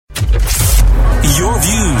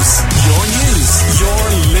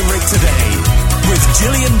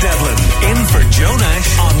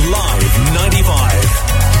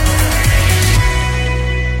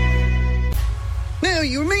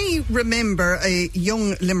I remember a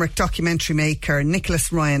young Limerick documentary maker,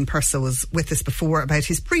 Nicholas Ryan Purcell, was with us before about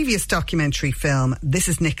his previous documentary film, This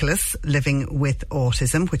is Nicholas, Living with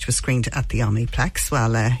Autism, which was screened at the Omniplex.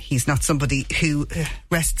 Well, he's not somebody who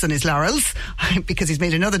rests on his laurels because he's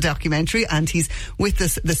made another documentary, and he's with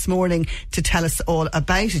us this morning to tell us all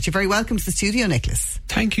about it. You're very welcome to the studio, Nicholas.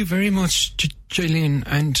 Thank you very much, Gillian,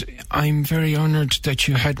 and I'm very honoured that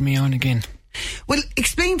you had me on again. Well,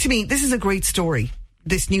 explain to me, this is a great story,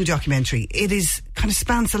 this new documentary. It is kind of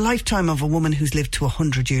spans the lifetime of a woman who's lived to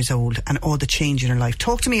 100 years old and all the change in her life.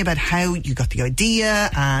 Talk to me about how you got the idea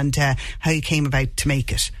and how you came about to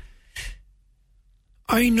make it.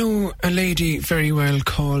 I know a lady very well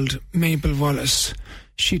called Mabel Wallace.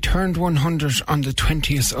 She turned 100 on the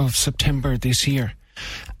 20th of September this year,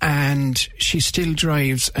 and she still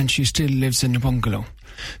drives and she still lives in a bungalow.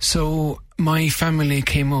 So my family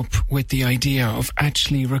came up with the idea of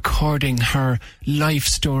actually recording her life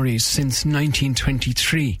stories since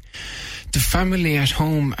 1923. The family at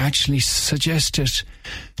home actually suggested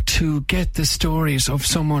to get the stories of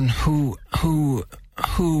someone who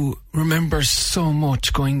remembers so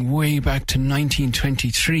much going way back to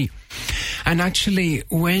 1923. And actually,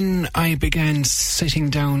 when I began sitting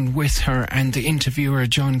down with her and the interviewer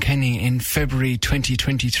John Kenny in February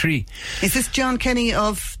 2023... Is this John Kenny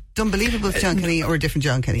of Unbelievable John Kenny or a different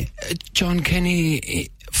John Kenny? John Kenny,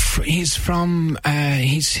 he's from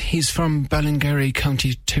Ballingarry,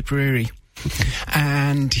 County Tipperary. Okay.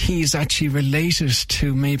 And he's actually related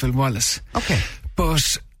to Mabel Wallace. Okay.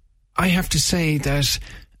 But I have to say that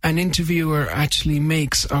an interviewer actually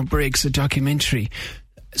makes or breaks a documentary.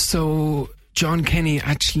 So John Kenny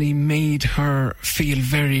actually made her feel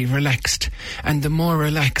very relaxed. And the more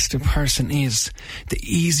relaxed a person is, the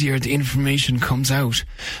easier the information comes out.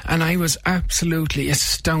 And I was absolutely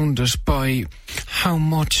astounded by how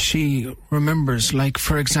much she remembers. Like,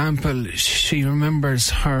 for example, she remembers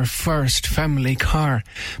her first family car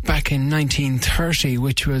back in 1930,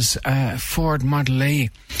 which was a Ford Model A.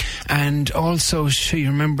 And also she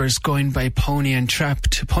remembers going by pony and trap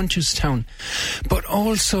to Punchestown. But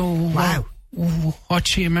also... Wow. What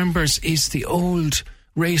she remembers is the old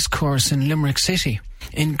racecourse in Limerick City,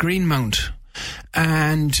 in Greenmount.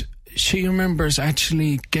 And she remembers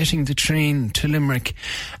actually getting the train to Limerick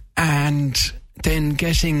and then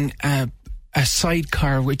getting a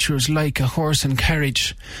sidecar which was like a horse and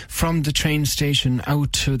carriage from the train station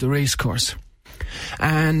out to the racecourse.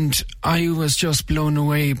 And I was just blown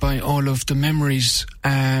away by all of the memories.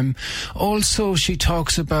 Also, she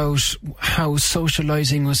talks about how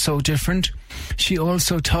socialising was so different. She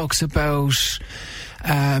also talks about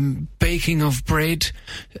baking of bread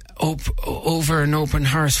over an open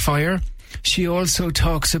hearth fire. She also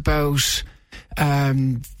talks about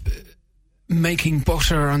making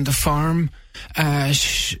butter on the farm.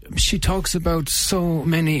 She talks about so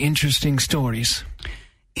many interesting stories.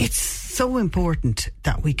 It's so important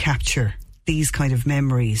that we capture these kind of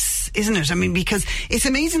memories, isn't it? I mean, because it's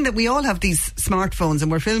amazing that we all have these smartphones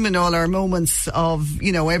and we're filming all our moments of,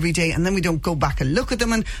 you know, every day, and then we don't go back and look at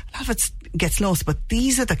them, and a lot of it gets lost. But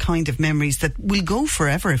these are the kind of memories that will go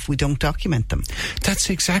forever if we don't document them. That's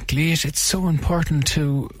exactly it. It's so important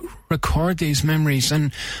to record these memories,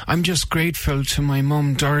 and I'm just grateful to my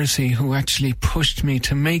mum Dorothy, who actually pushed me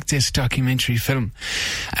to make this documentary film.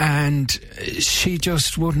 And she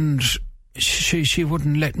just wouldn't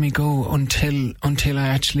let me go until I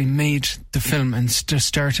actually made the film and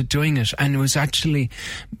started doing it. And it was actually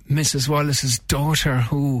Mrs. Wallace's daughter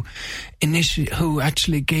who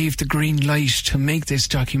actually gave the green light to make this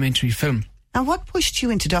documentary film. And what pushed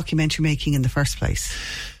you into documentary making in the first place?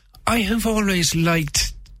 I have always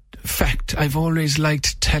liked I've always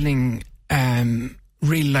liked telling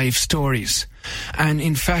real life stories. And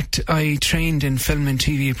in fact, I trained in film and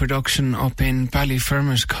TV production up in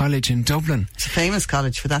Ballyfermot College in Dublin. It's a famous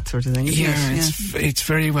college for that sort of thing, isn't it? It's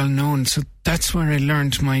very well known. So that's where I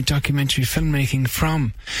learned my documentary filmmaking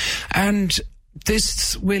from. And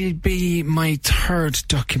this will be my third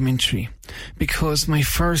documentary, because my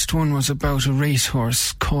first one was about a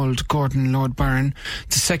racehorse called Gordon Lord Barron.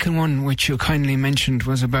 The second one, which you kindly mentioned,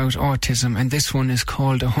 was about autism, and this one is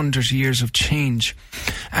called 100 Years of Change.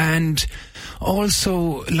 And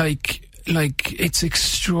also, like it's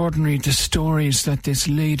extraordinary the stories that this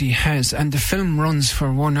lady has, and the film runs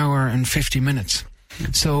for 1 hour and 50 minutes.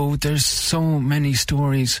 So there's so many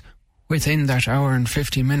stories within that hour and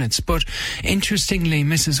 50 minutes. But interestingly,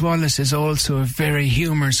 Mrs. Wallace is also a very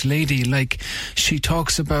humorous lady. Like, she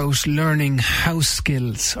talks about learning house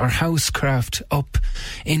skills or housecraft up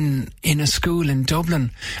in a school in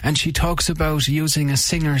Dublin, and she talks about using a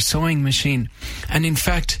Singer sewing machine. And in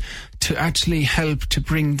fact, to actually help to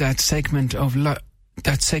bring that segment of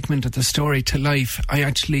the story to life, I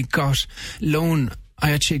actually got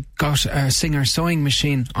a Singer sewing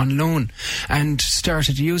machine on loan and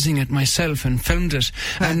started using it myself and filmed it.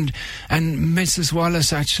 And Mrs.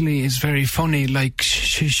 Wallace actually is very funny. Like,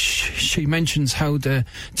 she mentions how the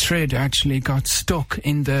thread actually got stuck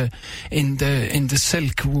in the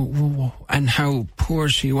silk, and how poor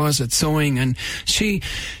she was at sewing. And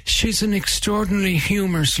she's an extraordinarily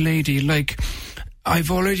humorous lady. Like, I've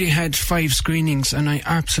already had 5 screenings, and I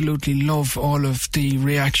absolutely love all of the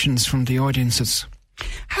reactions from the audiences.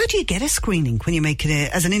 How do you get a screening when you make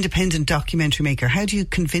it as an independent documentary maker? How do you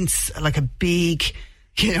convince like a big,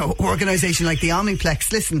 organisation like the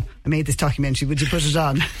Omniplex, listen, I made this documentary, would you put it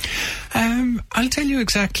on? I'll tell you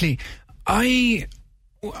exactly. I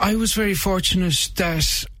was very fortunate that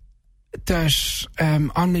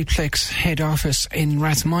Omniplex head office in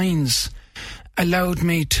Rathmines allowed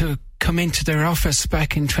me to come into their office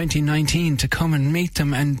back in 2019 to come and meet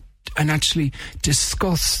them and actually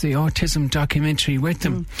discuss the autism documentary with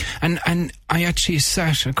them. And I actually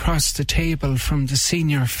sat across the table from the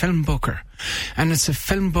senior film booker. And it's a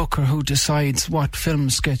film booker who decides what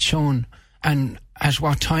films get shown and at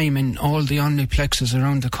what time in all the Omniplexes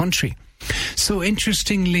around the country. So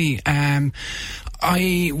interestingly,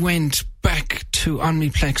 I went back to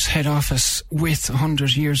Omniplex head office with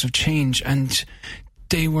 100 Years of Change, and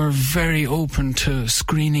they were very open to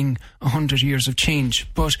screening 100 Years of Change.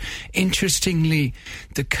 But interestingly,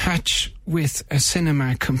 the catch with a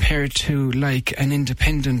cinema compared to like an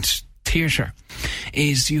independent theatre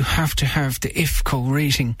is you have to have the IFCO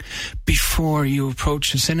rating before you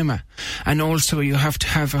approach a cinema. And also you have to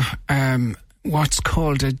have a what's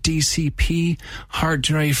called a DCP hard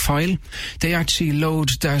drive file. They actually load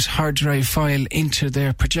that hard drive file into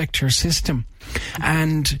their projector system.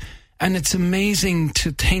 And it's amazing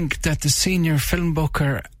to think that the senior film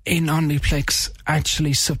booker in Omniplex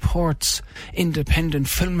actually supports independent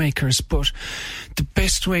filmmakers, but the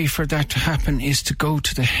best way for that to happen is to go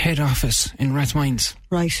to the head office in Rathmines.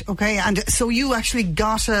 Right, okay. And so you actually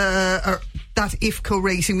got that IFCO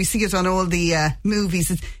rating. We see it on all the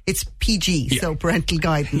movies. It's PG, so parental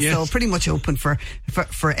guidance. Yes. So pretty much open for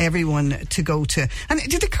everyone to go to. And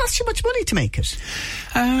did it cost you much money to make it?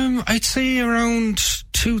 I'd say around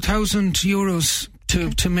 €2,000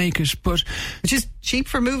 to make it, but which is cheap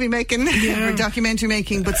for movie making, for documentary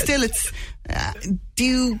making, but still, it's. Do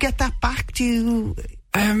you get that back? Do you?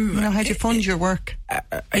 How do you fund your work?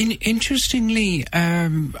 Interestingly,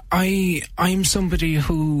 I'm somebody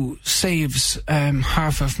who saves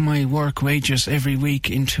half of my work wages every week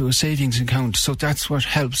into a savings account, so that's what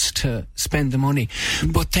helps to spend the money.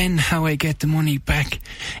 But then how I get the money back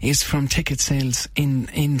is from ticket sales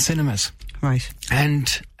in cinemas. Right. And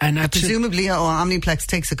presumably Omniplex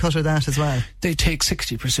takes a cut of that as well. They take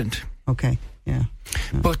 60%. Okay. Yeah.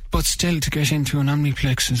 But still, to get into an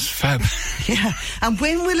Omniplex is fab. Yeah. And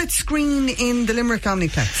when will it screen in the Limerick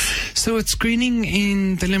Omniplex? So it's screening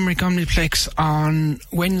in the Limerick Omniplex on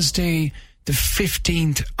Wednesday, the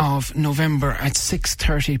 15th of November at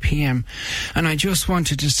 6:30 p.m. And I just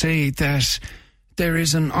wanted to say that there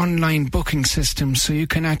is an online booking system, so you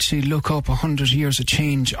can actually look up 100 Years of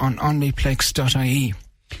Change on omniplex.ie.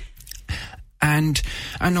 And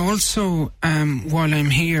also, while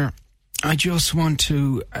I'm here, I just want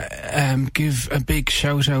to give a big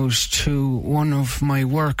shout out to one of my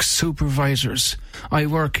work supervisors. I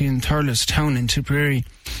work in Thurles Town in Tipperary,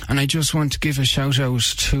 and I just want to give a shout out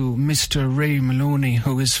to Mr. Ray Maloney,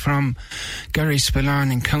 who is from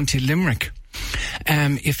Garryspillane in County Limerick.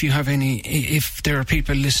 If there are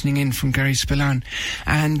people listening in from Garryspillane,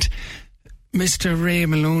 and Mr. Ray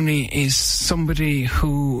Maloney is somebody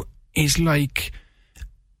who is like,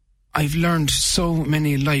 I've learned so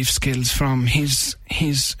many life skills from. He's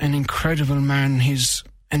an incredible man. He's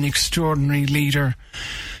an extraordinary leader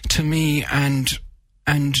to me, and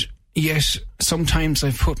yet sometimes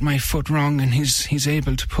I've put my foot wrong and he's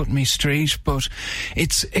able to put me straight. But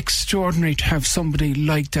it's extraordinary to have somebody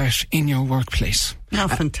like that in your workplace. Oh,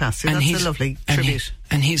 fantastic. That's a lovely tribute.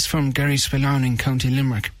 And he's from Garryspillane in County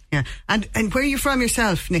Limerick. Yeah. And where are you from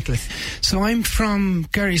yourself, Nicholas? So I'm from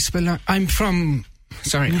Garryspillane.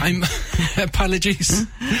 Apologies.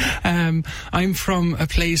 I'm from a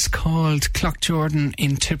place called Cloughjordan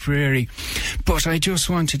in Tipperary. But I just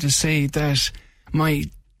wanted to say that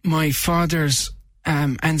my father's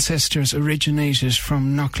ancestors originated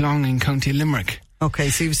from Knocklong in County Limerick. Okay,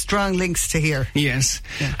 so you have strong links to here. Yes.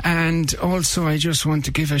 Yeah. And also I just want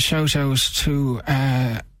to give a shout out to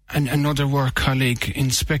another work colleague,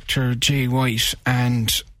 Inspector Jay White,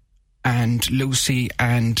 and Lucy,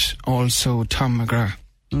 and also Tom McGrath.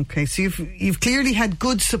 Okay, so you've clearly had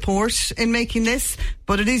good support in making this,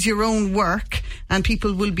 but it is your own work, and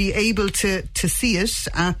people will be able to see it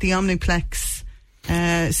at the Omniplex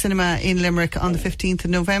Cinema in Limerick on the 15th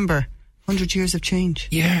of November. 100 years of change.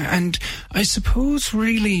 Yeah, and I suppose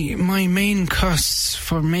really my main costs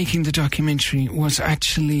for making the documentary was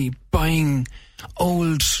actually buying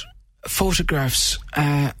old photographs.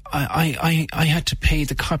 I had to pay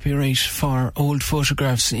the copyright for old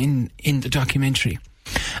photographs in the documentary,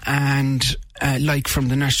 and like from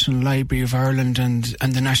the National Library of Ireland and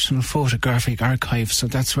the National Photographic Archive. So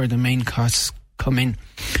that's where the main costs come in.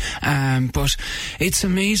 But it's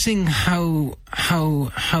amazing how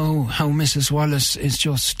Mrs. Wallace is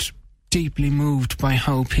just deeply moved by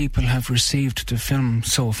how people have received the film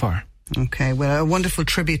so far. Okay, well, a wonderful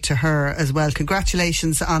tribute to her as well.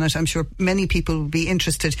 Congratulations on it. I'm sure many people will be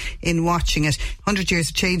interested in watching it. 100 Years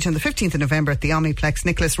of Change on the 15th of November at the Omniplex.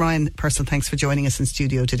 Nicholas Ryan, personal thanks for joining us in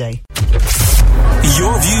studio today.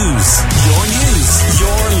 Your views, your news,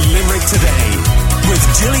 your Limerick Today with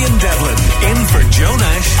Gillian Devlin.